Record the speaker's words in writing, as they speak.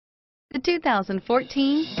The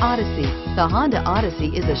 2014 Odyssey. The Honda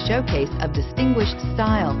Odyssey is a showcase of distinguished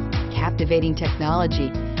style, captivating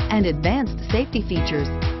technology, and advanced safety features.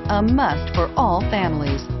 A must for all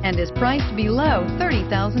families and is priced below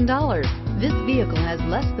 $30,000. This vehicle has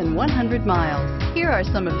less than 100 miles. Here are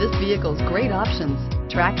some of this vehicle's great options: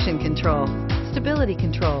 traction control, stability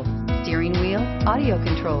control, steering wheel audio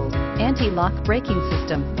controls, anti-lock braking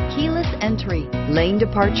system, keyless entry, lane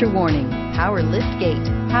departure warning, power lift gate,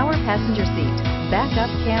 power passenger seat, backup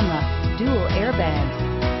camera, dual airbags.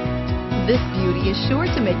 This beauty is sure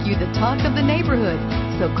to make you the talk of the neighborhood,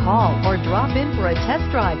 so call or drop in for a test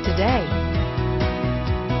drive today.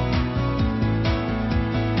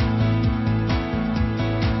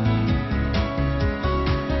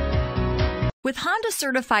 With Honda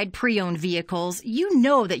certified pre-owned vehicles, you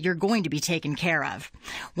know that you're going to be taken care of.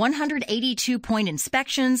 182-point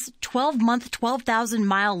inspections, 12-month,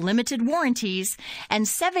 12,000-mile limited warranties, and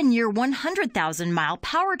 7-year, 100,000-mile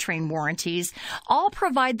powertrain warranties all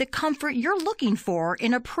provide the comfort you're looking for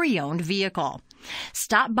in a pre-owned vehicle.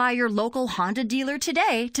 Stop by your local Honda dealer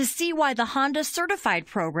today to see why the Honda certified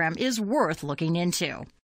program is worth looking into.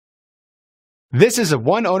 This is a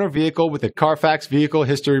one-owner vehicle with a Carfax Vehicle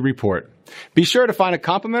History Report. Be sure to find a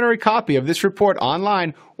complimentary copy of this report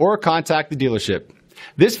online or contact the dealership.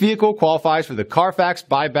 This vehicle qualifies for the Carfax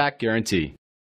Buyback Guarantee.